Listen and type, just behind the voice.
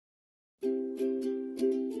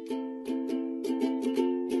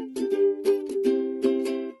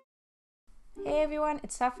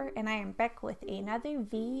it's Zzoffer and I am back with another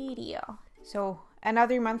video. So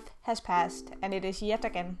another month has passed and it is yet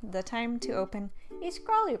again the time to open a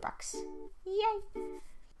SCRAWLR box. Yay!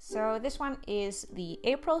 So this one is the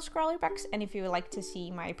April SCRAWLR box, and if you would like to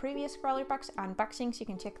see my previous SCRAWLR box unboxings, you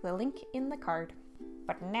can check the link in the card.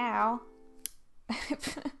 But now...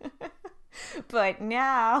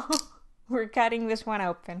 we're cutting this one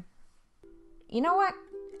open. You know what?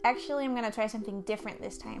 Actually, I'm gonna try something different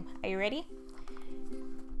this time. Are you ready?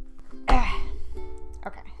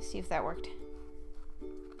 Okay, see if that worked.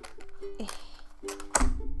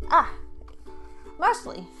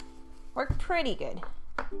 Mostly. Worked pretty good.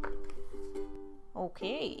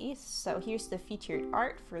 Okay, so here's the featured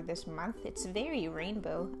art for this month. It's very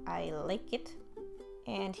rainbow. I like it.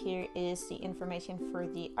 And here is the information for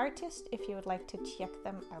the artist if you would like to check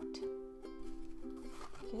them out.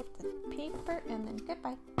 Get the paper and then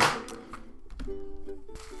goodbye.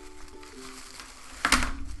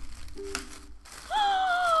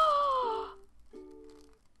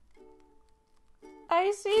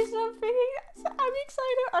 I see something. I'm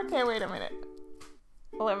excited. Okay, wait a minute.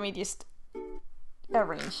 Let me just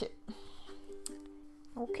arrange it.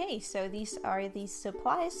 Okay, so these are the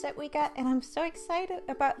supplies that we got, and I'm so excited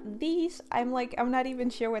about these. I'm not even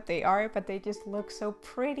sure what they are, but they just look so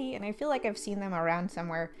pretty, and I feel like I've seen them around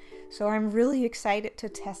somewhere. So I'm really excited to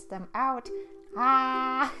test them out.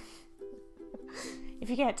 If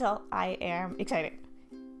you can't tell, I am excited.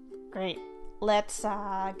 Great. Let's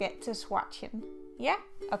get to swatching. Yeah?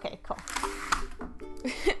 Okay, cool.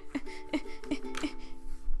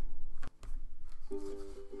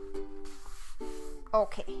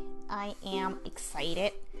 Okay, I am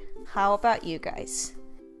excited. How about you guys?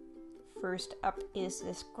 First up is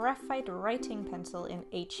this graphite writing pencil in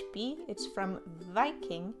HB. It's from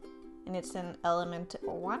Viking, and it's an element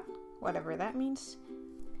 1, whatever that means.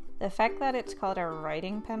 The fact that it's called a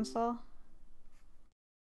writing pencil...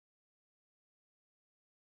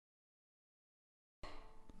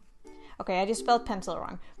 Okay, I just spelled pencil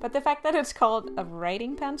wrong. But the fact that it's called a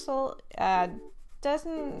writing pencil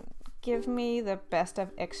doesn't give me the best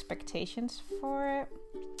of expectations for it.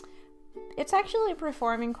 It's actually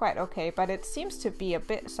performing quite okay, but it seems to be a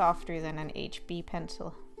bit softer than an HB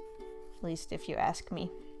pencil. At least if you ask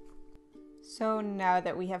me. So now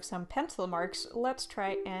that we have some pencil marks, let's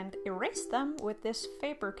try and erase them with this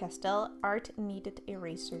Faber-Castell Art Kneaded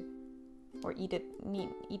Eraser. Or needed,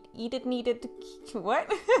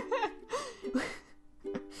 what?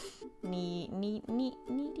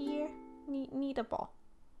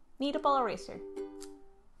 Kneadable eraser.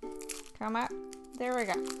 Come up. There we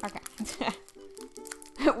go. Okay.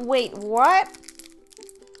 Wait, what?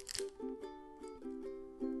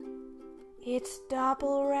 It's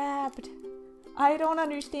double wrapped. I don't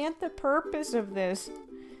understand the purpose of this.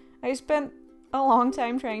 I spent a long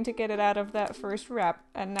time trying to get it out of that first wrap,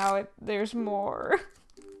 and now there's more.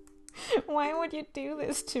 Why would you do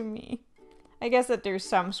this to me? I guess that there's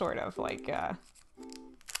some sort of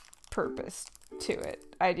purpose to it.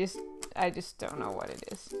 I just don't know what it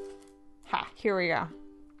is. Ha, here we go.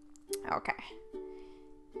 Okay.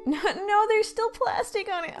 No, there's still plastic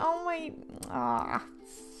on it. Oh my,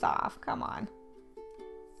 soft, come on.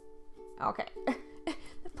 Okay.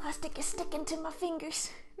 The plastic is sticking to my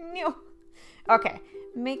fingers. No. Okay,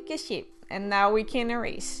 make a shape, and now we can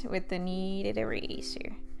erase with the kneaded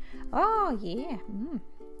eraser. Oh yeah,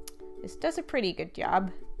 this does a pretty good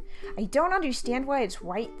job. I don't understand why it's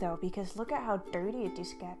white though, because look at how dirty it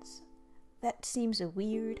just gets. That seems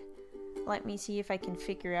weird. Let me see if I can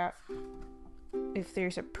figure out if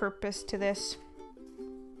there's a purpose to this.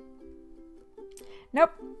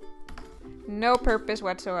 Nope. No purpose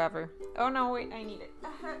whatsoever. Oh no, wait, I need it.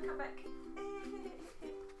 Come back.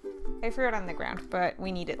 I threw it on the ground, but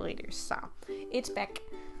we need it later, so it's back.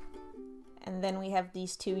 And then we have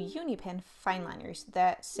these two Unipen fine liners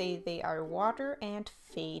that say they are water and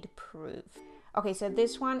fade proof. Okay, so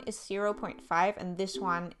this one is 0.5 and this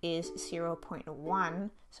one is 0.1.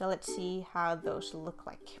 So let's see how those look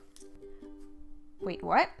like. Wait,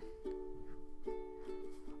 what?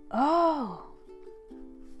 Oh!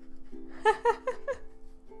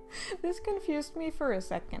 This confused me for a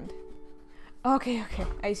second. Okay,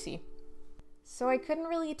 I see. So I couldn't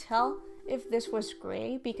really tell if this was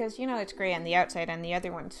gray because, you know, it's gray on the outside and the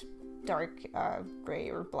other one's dark gray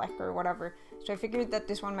or black or whatever. So I figured that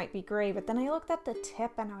this one might be gray, but then I looked at the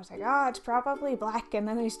tip and I was like, oh, it's probably black. And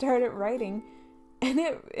then I started writing and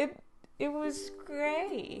it was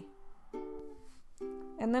gray.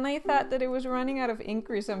 And then I thought that it was running out of ink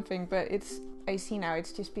or something, but I see now,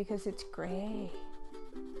 it's just because it's gray.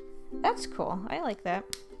 That's cool. I like that.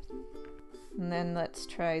 And then let's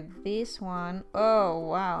try this one. Oh,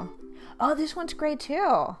 wow. Oh, this one's gray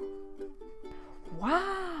too.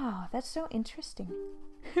 Wow, that's so interesting.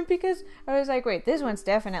 Because I was like, wait, this one's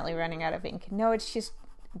definitely running out of ink. No, it's just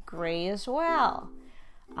gray as well.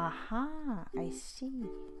 Aha, I see.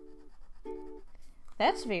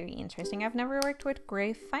 That's very interesting. I've never worked with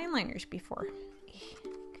gray fine liners before.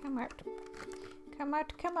 Come out. Come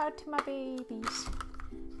out, come out, my babies.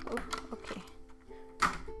 Oh, okay.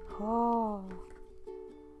 Oh.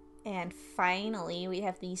 And finally, we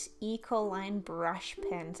have these Ecoline brush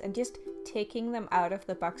pens. And just taking them out of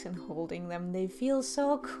the box and holding them, they feel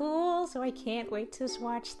so cool. So I can't wait to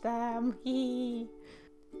swatch them.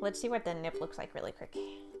 Let's see what the nib looks like really quick.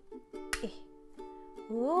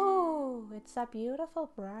 Ooh, it's a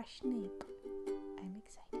beautiful brush nib. I'm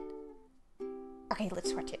excited. Okay,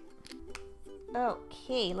 let's swatch it.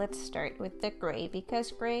 Okay, let's start with the gray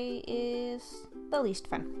because gray is the least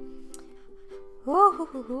fun.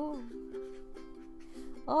 Ooh.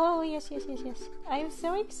 Oh, yes. I'm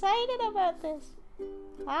so excited about this.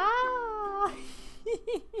 Ah!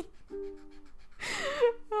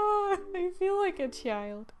 Oh, I feel like a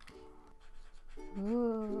child.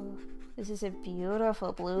 Ooh, this is a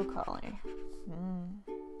beautiful blue color.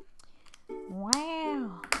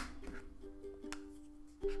 Wow.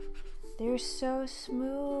 They're so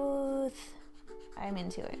smooth. I'm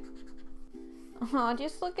into it. Oh,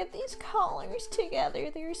 just look at these colors together.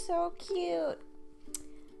 They're so cute.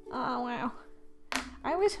 Oh, wow.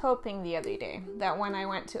 I was hoping the other day that when I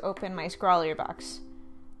went to open my SCRAWLR box,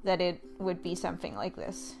 that it would be something like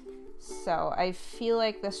this. So I feel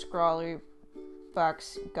like the SCRAWLR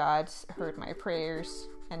box gods heard my prayers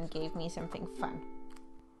and gave me something fun.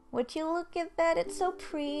 Would you look at that? It's so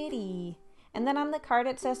pretty. And then on the card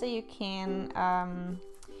it says that you can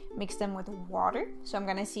mix them with water. So I'm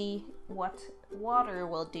gonna see what water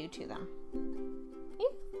will do to them. Yeah,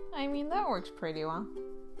 I mean, that works pretty well.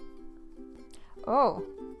 Oh,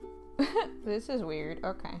 this is weird.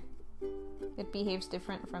 Okay. It behaves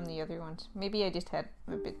different from the other ones. Maybe I just had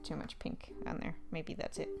a bit too much pink on there. Maybe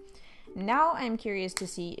that's it. Now I'm curious to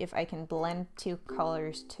see if I can blend two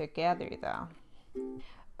colors together though.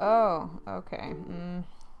 Oh, okay.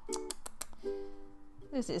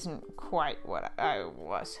 This isn't quite what I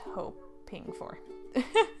was hoping for.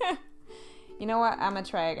 You know what? I'm gonna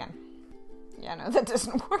try again. Yeah, no, that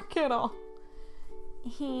doesn't work at all.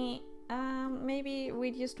 Maybe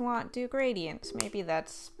we just want to do gradients. Maybe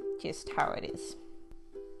that's just how it is.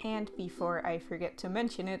 And before I forget to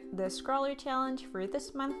mention it, the SCRAWLR challenge for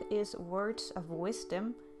this month is Words of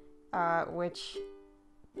Wisdom, which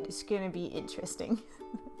is gonna be interesting.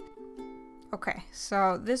 Okay,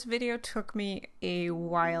 so this video took me a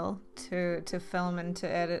while to film and to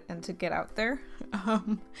edit and to get out there.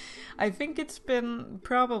 I think it's been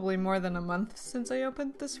probably more than a month since I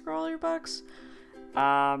opened the SCRAWLR box.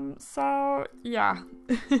 So yeah.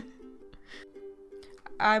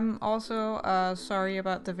 I'm also sorry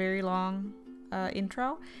about the very long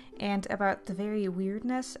intro and about the very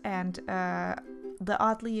weirdness and the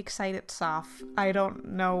oddly excited Zzoffer. I don't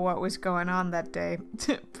know what was going on that day,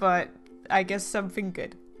 but I guess something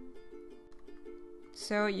good.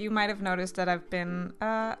 So you might have noticed that I've been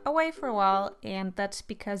away for a while, and that's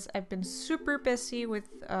because I've been super busy with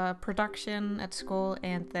production at school,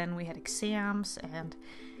 and then we had exams and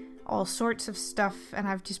all sorts of stuff, and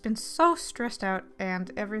I've just been so stressed out,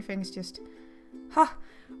 and everything's just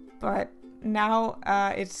but now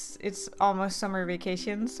it's almost summer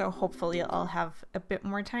vacation, so hopefully I'll have a bit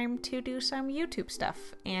more time to do some YouTube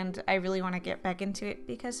stuff, and I really want to get back into it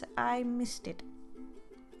because I missed it.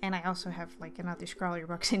 And I also have like another SCRAWLR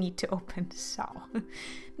box I need to open, so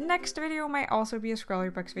next video might also be a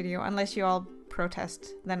SCRAWLR box video. Unless you all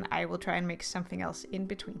protest, then I will try and make something else in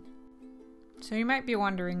between. So you might be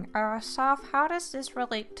wondering, Zzoffer, how does this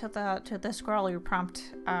relate to the SCRAWLR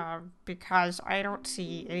prompt? Because I don't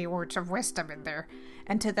see any words of wisdom in there.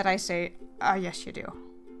 And to that I say, yes you do.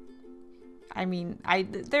 I mean,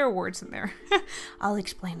 there are words in there. I'll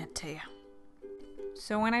explain it to you.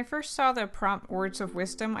 So when I first saw the prompt Words of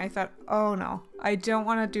Wisdom, I thought, oh no, I don't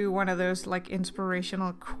want to do one of those like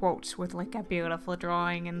inspirational quotes with like a beautiful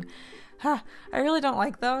drawing, and I really don't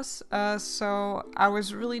like those. So I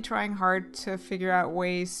was really trying hard to figure out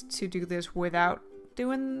ways to do this without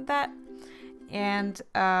doing that. And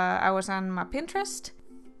I was on my Pinterest,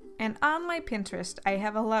 and on my Pinterest I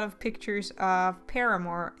have a lot of pictures of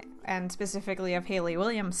Paramore, and specifically of Hayley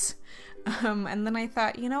Williams. And then I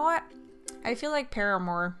thought, you know what? I feel like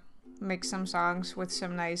Paramore makes some songs with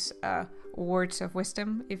some nice words of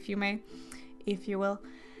wisdom, if you will.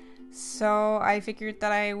 So I figured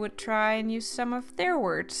that I would try and use some of their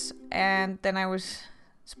words. And then I was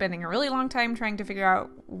spending a really long time trying to figure out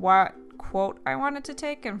what quote I wanted to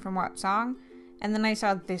take and from what song. And then I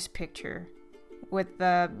saw this picture with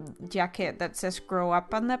the jacket that says "Grow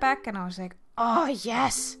Up" on the back, and I was like, oh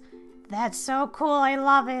yes, that's so cool, I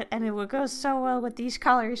love it, and it would go so well with these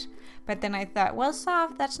colors. But then I thought, well,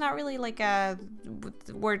 soft, that's not really like a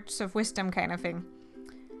words of wisdom kind of thing.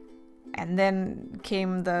 And then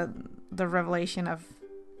came the revelation of,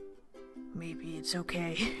 maybe it's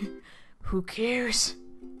okay. Who cares?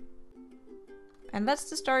 And that's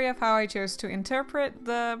the story of how I chose to interpret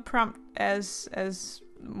the prompt as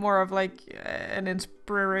more of like an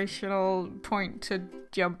inspirational point to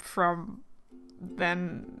jump from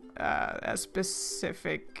than a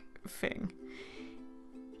specific thing.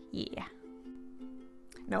 Yeah.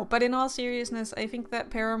 No, but in all seriousness, I think that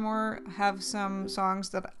Paramore have some songs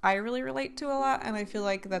that I really relate to a lot, and I feel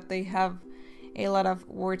like that they have a lot of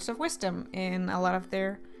words of wisdom in a lot of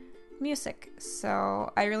their music.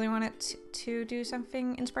 So I really wanted to do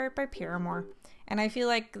something inspired by Paramore. And I feel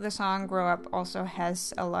like the song "Grow Up" also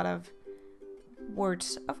has a lot of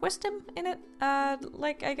words of wisdom in it.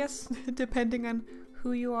 Like, I guess, depending on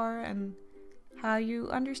who you are and how you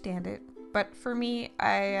understand it. But for me,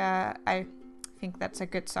 I think that's a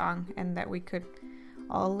good song and that we could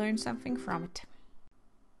all learn something from it.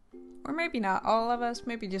 Or maybe not all of us,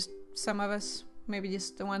 maybe just some of us. Maybe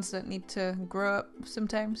just the ones that need to grow up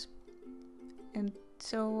sometimes. And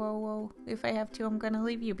so, if I have to, I'm gonna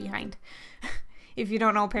leave you behind. If you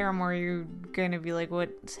don't know Paramore, you're gonna be like,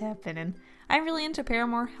 what's happening? I'm really into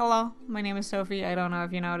Paramore. Hello, my name is Sophie. I don't know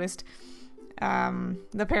if you noticed.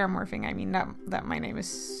 The Paramore thing, I mean, not that my name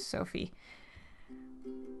is Sophie.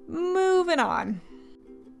 Moving on.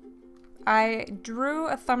 I drew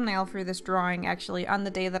a thumbnail for this drawing, actually, on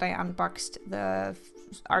the day that I unboxed the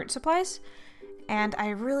art supplies. And I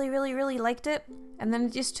really, really, really liked it. And then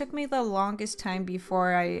it just took me the longest time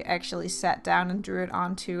before I actually sat down and drew it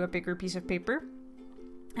onto a bigger piece of paper.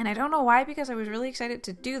 And I don't know why, because I was really excited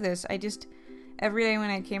to do this. Every day when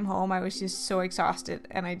I came home, I was just so exhausted.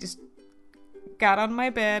 And I just got on my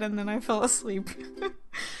bed and then I fell asleep.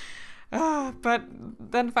 But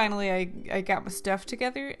then finally I got my stuff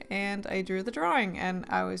together and I drew the drawing. And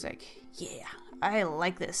I was like, yeah, I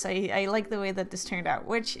like this. I like the way that this turned out,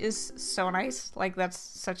 which is so nice. Like, that's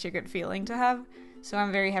such a good feeling to have. So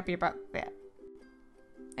I'm very happy about that.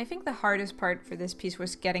 I think the hardest part for this piece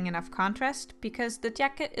was getting enough contrast, because the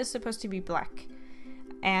jacket is supposed to be black.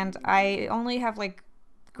 And I only have, like,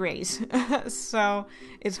 grays. So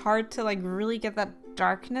it's hard to, like, really get that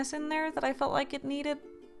darkness in there that I felt like it needed.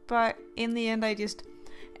 But in the end, I just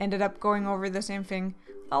ended up going over the same thing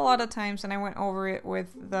a lot of times, and I went over it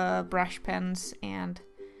with the brush pens, and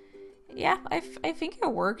yeah, I think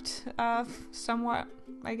it worked somewhat,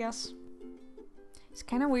 I guess. It's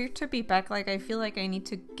kind of weird to be back. Like, I feel like I need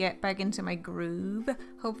to get back into my groove.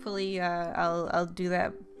 Hopefully I'll do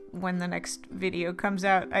that when the next video comes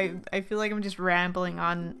out. I feel like I'm just rambling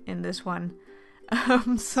on in this one.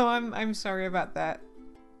 So I'm sorry about that.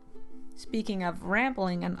 Speaking of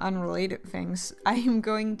rambling and unrelated things, I am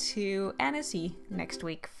going to Annecy next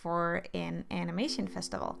week for an animation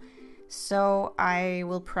festival. So I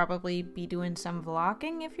will probably be doing some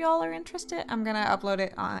vlogging if y'all are interested. I'm gonna upload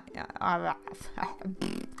it on...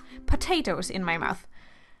 potatoes in my mouth.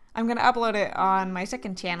 I'm gonna upload it on my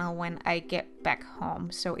second channel when I get back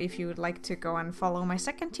home. So if you would like to go and follow my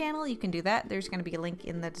second channel, you can do that. There's gonna be a link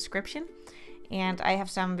in the description. And I have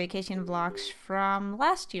some vacation vlogs from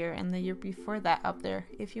last year and the year before that up there,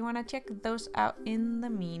 if you want to check those out in the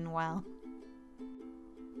meanwhile.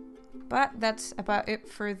 But that's about it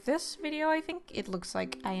for this video, I think. It looks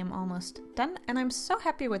like I am almost done, and I'm so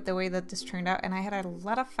happy with the way that this turned out, and I had a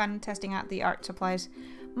lot of fun testing out the art supplies.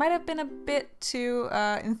 Might have been a bit too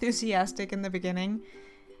enthusiastic in the beginning,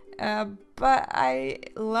 but I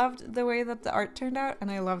loved the way that the art turned out,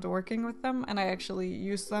 and I loved working with them, and I actually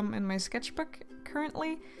use them in my sketchbook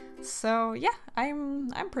currently. So yeah,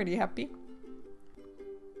 I'm pretty happy.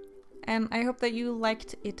 And I hope that you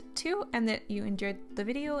liked it too, and that you enjoyed the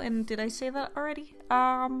video. And did I say that already?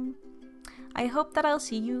 I hope that I'll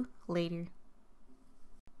see you later.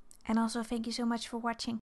 And also, thank you so much for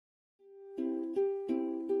watching.